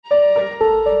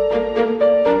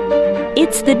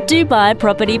It's the Dubai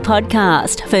Property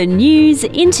Podcast for news,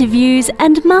 interviews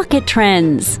and market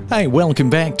trends. Hey, welcome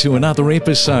back to another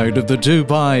episode of the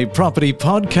Dubai Property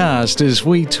Podcast as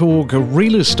we talk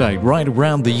real estate right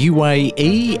around the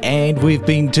UAE, and we've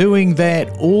been doing that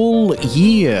all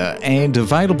year and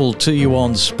available to you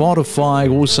on Spotify,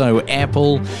 also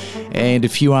Apple, and a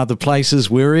few other places.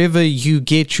 Wherever you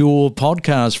get your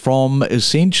podcast from,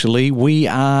 essentially, we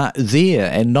are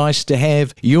there. And nice to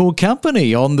have your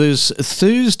company on this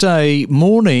Thursday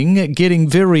morning, getting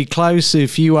very close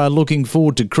if you are looking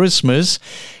forward to Christmas.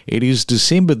 It is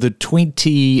December the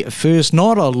 21st,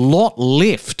 not a lot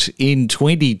left in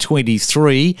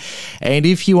 2023. And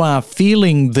if you are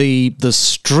feeling the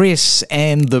stress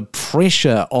and the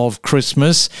pressure of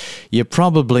Christmas, you're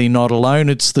probably not alone.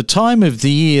 It's the time of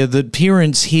the year that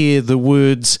parents hear the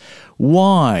words,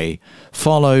 "why?"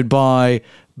 followed by,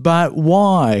 "but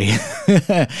why?"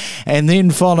 and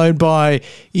then followed by,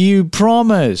 "you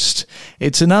promised."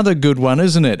 It's another good one,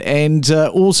 isn't it? And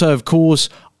also, of course,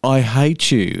 "I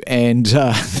hate you," and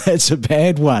that's a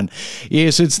bad one.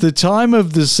 Yes, it's the time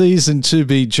of the season to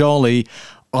be jolly.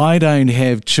 I don't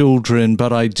have children,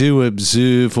 but I do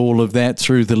observe all of that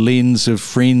through the lens of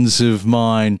friends of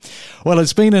mine. Well,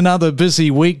 it's been another busy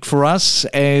week for us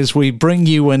as we bring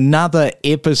you another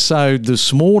episode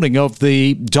this morning of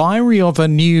the Diary of a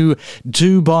New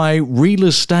Dubai Real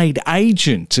Estate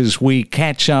Agent as we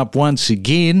catch up once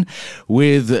again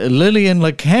with Lillian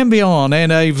Lecambion. And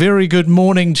a very good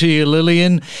morning to you,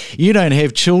 Lillian. You don't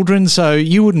have children, so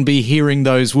you wouldn't be hearing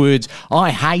those words,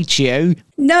 "I hate you."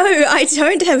 No, I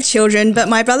don't have children, but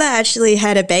my brother actually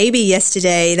had a baby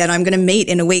yesterday that I'm going to meet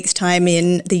in a week's time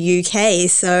in the UK.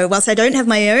 So whilst I don't have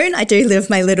my own, I do live with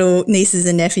my little nieces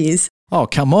and nephews. Oh,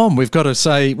 come on. We've got to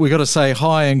say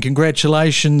hi and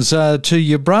congratulations to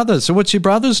your brother. So what's your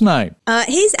brother's name?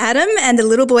 He's Adam and the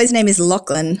little boy's name is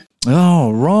Lachlan. Oh,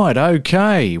 right.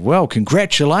 Okay. Well,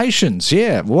 congratulations.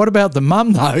 Yeah. What about the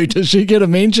mum, though? Does she get a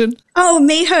mention? Oh,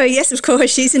 Miho. Yes, of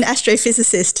course. She's an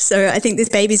astrophysicist. So I think this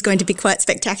baby's going to be quite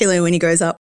spectacular when he grows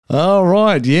up. Oh,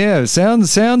 right. Yeah,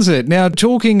 sounds it. Now,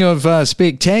 talking of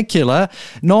spectacular,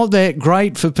 not that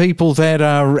great for people that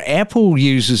are Apple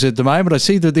users at the moment. I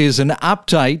see that there's an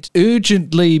update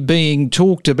urgently being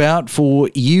talked about for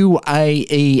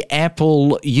UAE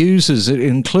Apple users. It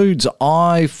includes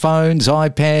iPhones,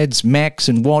 iPads, Macs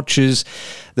and watches.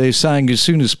 They're saying as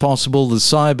soon as possible, the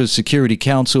Cyber Security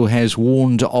Council has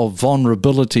warned of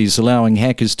vulnerabilities allowing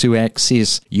hackers to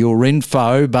access your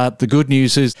info. But the good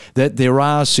news is that there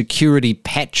are security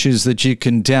patches that you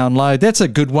can download. That's a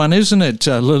good one, isn't it,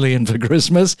 Lillian, for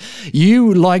Christmas?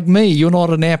 You, like me, you're not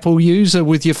an Apple user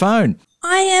with your phone.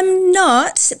 I am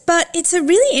not, but it's a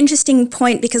really interesting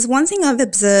point because one thing I've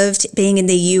observed being in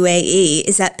the UAE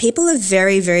is that people are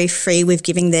very, very free with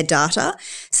giving their data.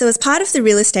 So as part of the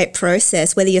real estate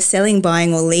process, whether you're selling,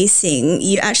 buying or leasing,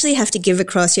 you actually have to give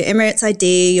across your Emirates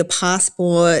ID, your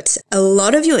passport, a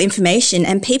lot of your information,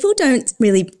 and people don't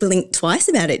really blink twice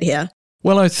about it here.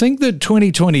 Well, I think that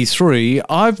 2023,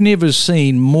 I've never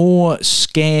seen more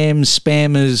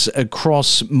spammers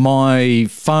across my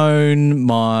phone,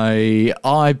 my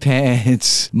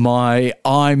iPads, my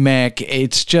iMac.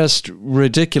 It's just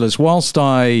ridiculous. Whilst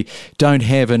I don't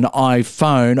have an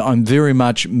iPhone, I'm very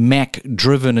much Mac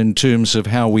driven in terms of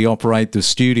how we operate the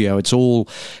studio. It's all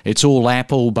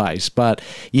Apple based. But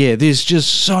yeah, there's just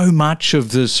so much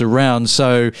of this around.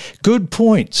 So good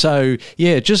point. So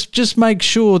yeah, just make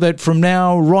sure that from now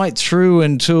right through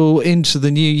until into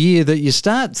the new year that you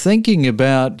start thinking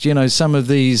about, some of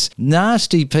these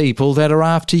nasty people that are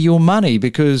after your money,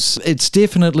 because it's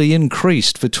definitely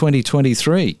increased for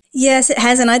 2023. Yes, it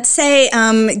has. And I'd say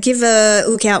give a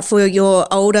look out for your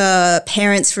older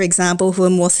parents, for example, who are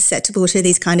more susceptible to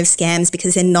these kind of scams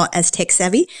because they're not as tech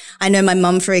savvy. I know my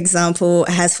mum, for example,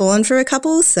 has fallen for a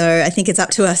couple. So I think it's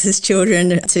up to us as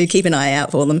children to keep an eye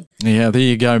out for them. Yeah, there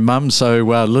you go, Mum. So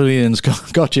Lillian's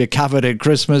got you covered at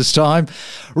Christmas time.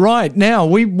 Right, now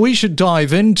we should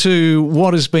dive into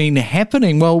what has been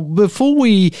happening. Well,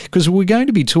 because we're going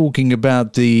to be talking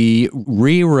about the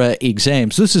RERA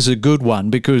exams. This is a good one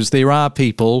because there are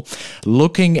people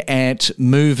looking at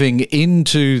moving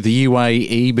into the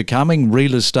UAE, becoming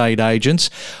real estate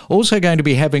agents. Also going to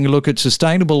be having a look at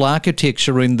sustainable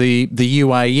architecture in the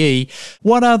UAE.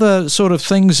 What other sort of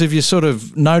things have you sort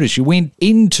of noticed? You went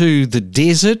into the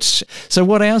desert. So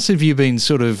what else have you been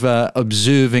sort of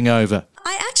observing over?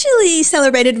 I actually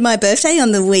celebrated my birthday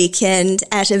on the weekend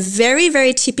at a very,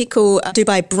 very typical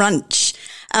Dubai brunch.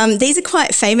 These are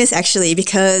quite famous actually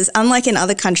because unlike in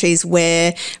other countries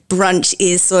where brunch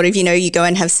is sort of, you go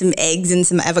and have some eggs and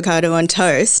some avocado on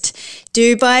toast,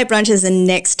 Dubai brunches are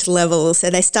next level. So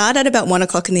they start at about 1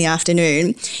 o'clock in the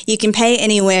afternoon. You can pay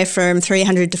anywhere from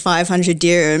 300 to 500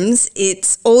 dirhams.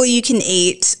 It's all you can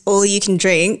eat, all you can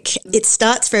drink. It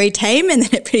starts very tame and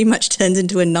then it pretty much turns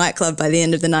into a nightclub by the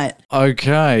end of the night.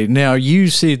 Okay. Now, you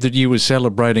said that you were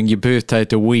celebrating your birthday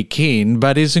the weekend,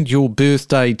 but isn't your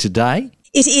birthday today?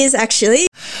 It is actually.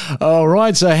 All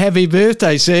right, so happy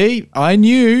birthday. See, I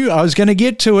knew I was going to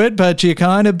get to it, but you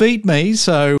kind of beat me,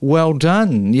 so well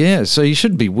done. Yeah, so you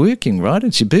shouldn't be working, right?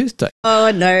 It's your birthday.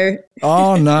 Oh, no.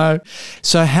 Oh, no.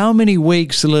 So how many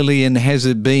weeks, Lillian, has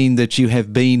it been that you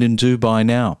have been in Dubai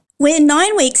now? We're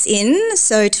 9 weeks in,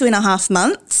 so 2.5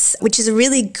 months, which is a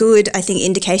really good, I think,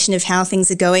 indication of how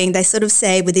things are going. They sort of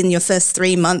say within your first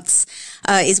 3 months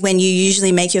is when you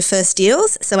usually make your first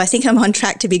deals. So I think I'm on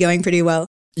track to be going pretty well.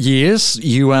 Yes,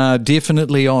 you are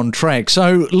definitely on track.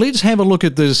 So let's have a look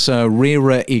at this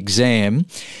RERA exam.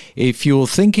 If you're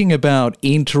thinking about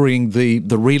entering the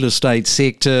real estate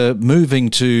sector, moving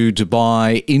to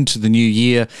Dubai into the new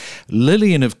year,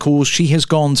 Lillian, of course, she has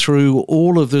gone through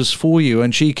all of this for you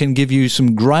and she can give you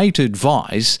some great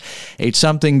advice. It's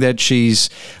something that she's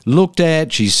looked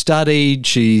at, she's studied,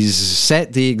 she's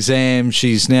sat the exam,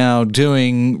 she's now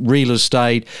doing real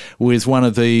estate with one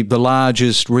of the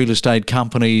largest real estate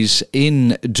companies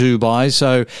in Dubai.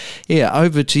 So, yeah,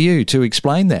 over to you to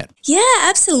explain that. Yeah,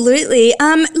 absolutely.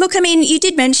 Look, I mean, you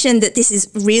did mention that this is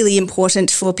really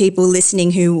important for people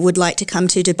listening who would like to come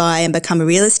to Dubai and become a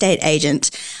real estate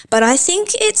agent. But I think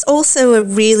it's also a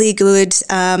really good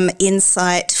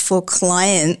insight for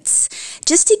clients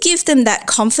just to give them that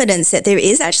confidence that there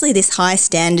is actually this high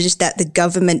standard that the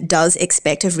government does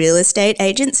expect of real estate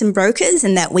agents and brokers,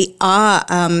 and that we are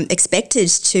expected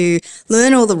to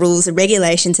learn all the rules and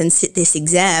regulations and sit this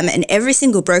exam. And every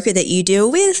single broker that you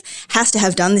deal with has to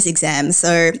have done this exam.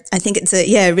 So I think it's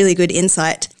a really good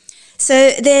insight.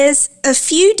 So there's a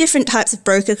few different types of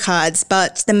broker cards,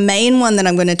 but the main one that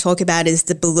I'm going to talk about is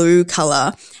the blue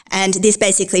color. And this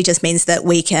basically just means that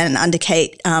we can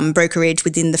undertake brokerage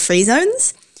within the free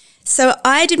zones. So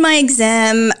I did my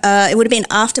exam, it would have been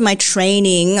after my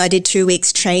training. I did 2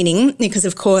 weeks training because,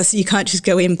 of course, you can't just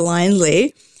go in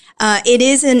blindly. It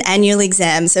is an annual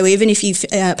exam. So even if you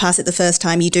pass it the first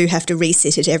time, you do have to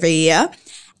resit it every year.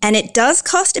 And it does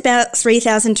cost about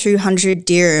 3,200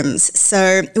 dirhams.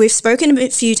 So we've spoken a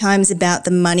few times about the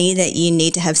money that you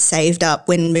need to have saved up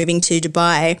when moving to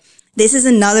Dubai. This is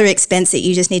another expense that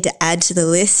you just need to add to the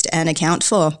list and account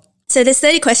for. So there's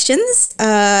 30 questions.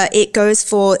 It goes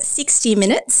for 60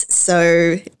 minutes.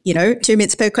 So, 2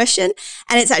 minutes per question.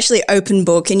 And it's actually open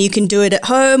book and you can do it at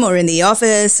home or in the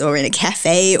office or in a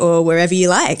cafe or wherever you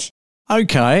like.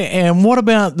 Okay, and what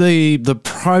about the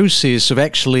process of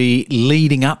actually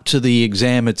leading up to the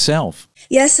exam itself?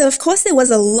 Yeah, so of course there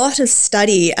was a lot of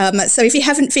study. So if you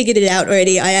haven't figured it out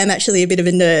already, I am actually a bit of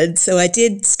a nerd. So I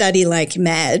did study like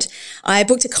mad. I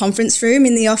booked a conference room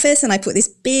in the office and I put this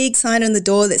big sign on the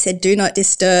door that said, "Do not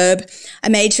disturb." I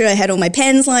made sure I had all my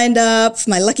pens lined up,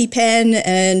 my lucky pen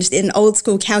and an old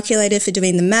school calculator for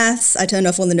doing the maths. I turned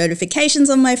off all the notifications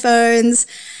on my phones.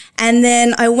 And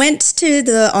then I went to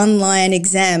the online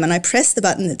exam and I pressed the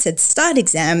button that said start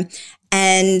exam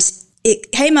and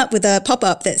it came up with a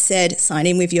pop-up that said sign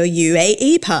in with your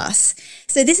UAE pass.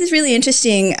 So this is really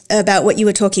interesting about what you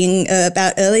were talking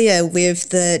about earlier with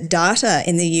the data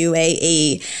in the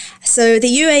UAE. So the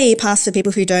UAE pass, for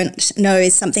people who don't know,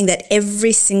 is something that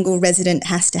every single resident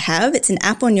has to have. It's an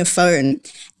app on your phone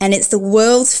and it's the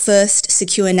world's first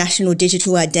secure national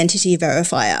digital identity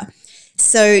verifier.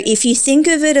 So if you think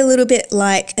of it a little bit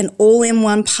like an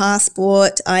all-in-one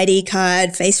passport, ID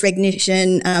card, face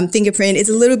recognition, fingerprint, it's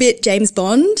a little bit James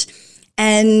Bond.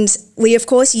 And we, of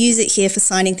course, use it here for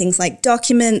signing things like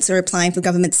documents or applying for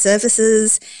government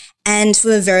services and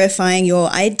for verifying your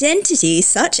identity,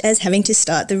 such as having to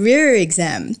start the RERA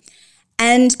exam.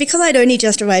 And because I'd only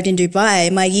just arrived in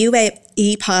Dubai, my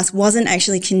UAE pass wasn't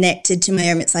actually connected to my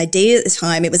Emirates ID at the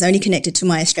time. It was only connected to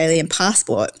my Australian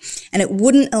passport and it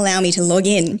wouldn't allow me to log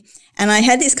in. And I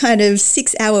had this kind of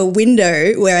 6-hour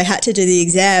window where I had to do the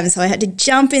exam. So I had to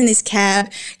jump in this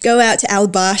cab, go out to Al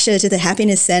Barsha to the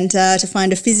Happiness Centre to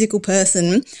find a physical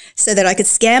person so that I could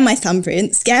scan my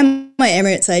thumbprint, scan my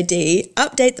Emirates ID,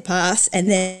 update the pass,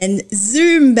 and then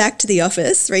zoom back to the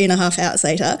office 3.5 hours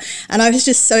later. And I was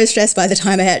just so stressed by the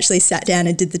time I actually sat down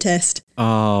and did the test.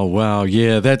 Oh, wow.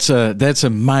 Yeah, that's a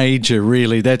major,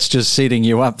 really. That's just setting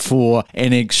you up for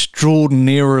an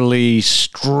extraordinarily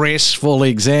stressful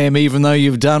exam, even though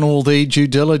you've done all the due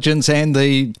diligence and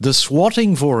the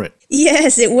swatting for it.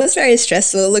 Yes, it was very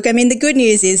stressful. Look, I mean, the good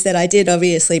news is that I did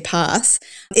obviously pass.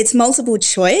 It's multiple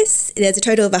choice. There's a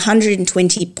total of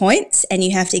 120 points and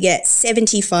you have to get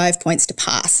 75 points to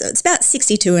pass. So it's about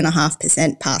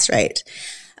 62.5% pass rate.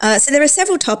 So there are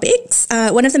several topics.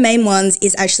 One of the main ones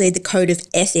is actually the code of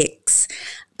ethics,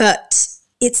 but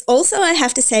it's also, I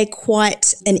have to say,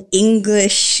 quite an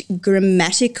English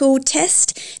grammatical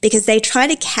test because they try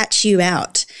to catch you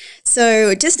out.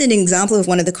 So just an example of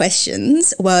one of the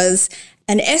questions was,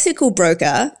 an ethical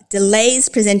broker delays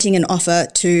presenting an offer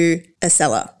to a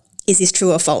seller. Is this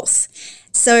true or false?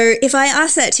 So if I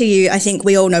ask that to you, I think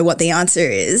we all know what the answer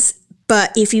is.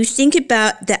 But if you think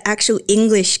about the actual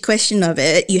English question of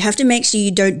it, you have to make sure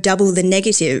you don't double the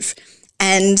negative.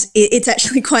 And it's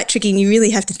actually quite tricky and you really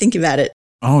have to think about it.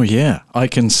 Oh, yeah. I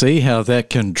can see how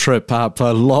that can trip up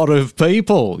a lot of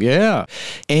people. Yeah.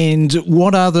 And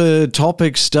what other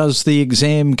topics does the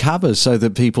exam cover so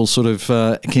that people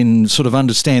can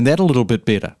understand that a little bit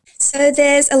better? So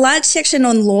there's a large section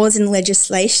on laws and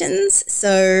legislations.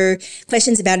 So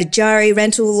questions about Ajari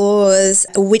rental laws,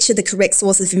 which are the correct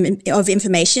sources of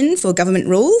information for government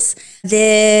rules.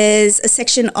 There's a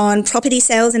section on property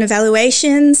sales and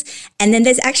evaluations. And then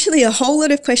there's actually a whole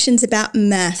lot of questions about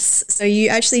maths. So you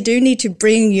actually do need to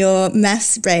bring your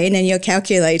maths brain and your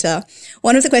calculator.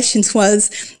 One of the questions was,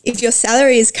 if your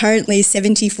salary is currently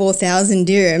 74,000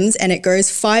 dirhams and it grows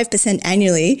 5%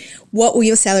 annually, what will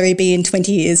your salary be in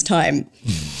 20 years' time?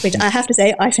 Which I have to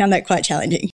say, I found that quite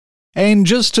challenging. And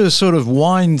just to sort of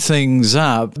wind things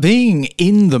up, being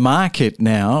in the market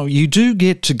now, you do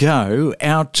get to go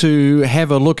out to have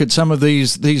a look at some of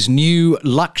these new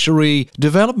luxury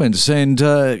developments. And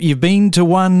you've been to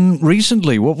one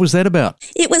recently. What was that about?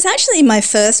 It was actually my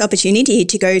first opportunity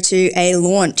to go to a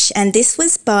launch. And this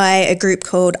was by a group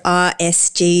called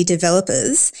RSG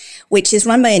Developers, which is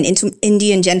run by an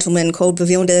Indian gentleman called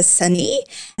Bhavinder Sani.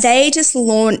 They just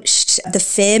launched the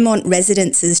Fairmont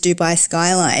Residences Dubai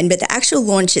Skyline, but the actual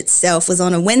launch itself was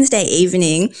on a Wednesday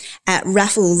evening at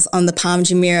Raffles on the Palm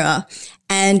Jumeirah.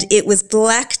 And it was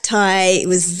black tie. It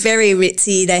was very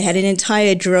ritzy. They had an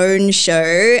entire drone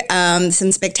show,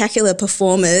 some spectacular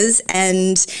performers.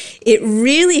 And it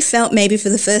really felt maybe for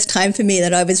the first time for me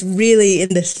that I was really in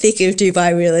the thick of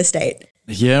Dubai real estate.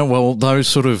 Yeah, well, those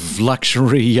sort of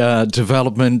luxury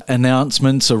development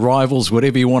announcements, arrivals,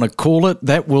 whatever you want to call it,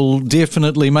 that will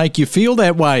definitely make you feel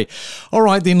that way. All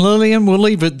right, then, Lillian, we'll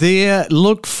leave it there.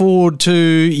 Look forward to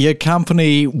your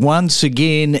company once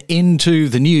again into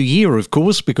the new year, of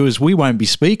course, because we won't be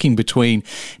speaking between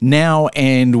now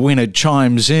and when it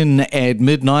chimes in at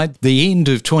midnight, the end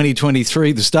of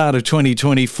 2023, the start of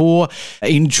 2024.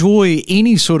 Enjoy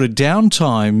any sort of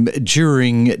downtime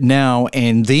during now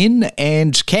and then, and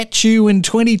catch you in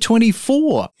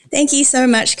 2024. Thank you so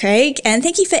much, Craig. And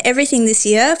thank you for everything this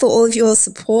year, for all of your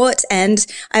support. And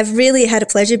I've really had a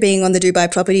pleasure being on the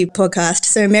Dubai Property Podcast.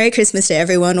 So Merry Christmas to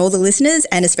everyone, all the listeners,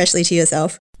 and especially to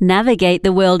yourself. Navigate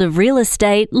the world of real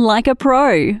estate like a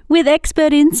pro, with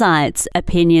expert insights,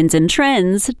 opinions and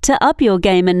trends to up your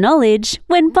game and knowledge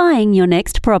when buying your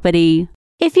next property.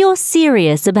 If you're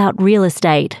serious about real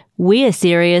estate, we're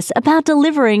serious about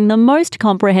delivering the most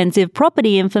comprehensive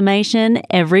property information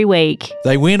every week.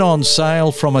 They went on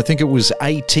sale from, I think it was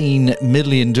 18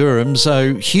 million dirhams,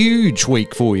 so huge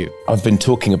week for you. I've been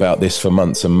talking about this for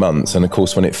months and months, and of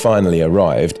course when it finally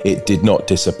arrived, it did not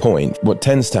disappoint. What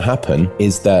tends to happen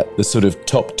is that the sort of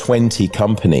top 20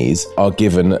 companies are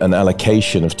given an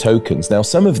allocation of tokens. Now,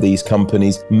 some of these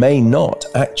companies may not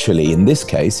actually, in this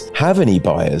case, have any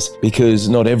buyers, because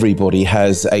not everybody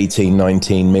has 18,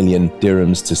 19 million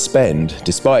dirhams to spend.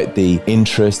 Despite the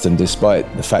interest and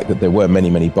despite the fact that there were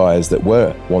many buyers that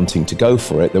were wanting to go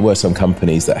for it, there were some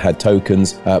companies that had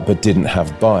tokens but didn't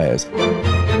have buyers.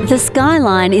 The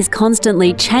skyline is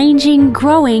constantly changing,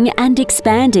 growing and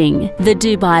expanding. The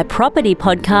Dubai Property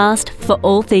Podcast for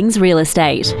all things real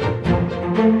estate.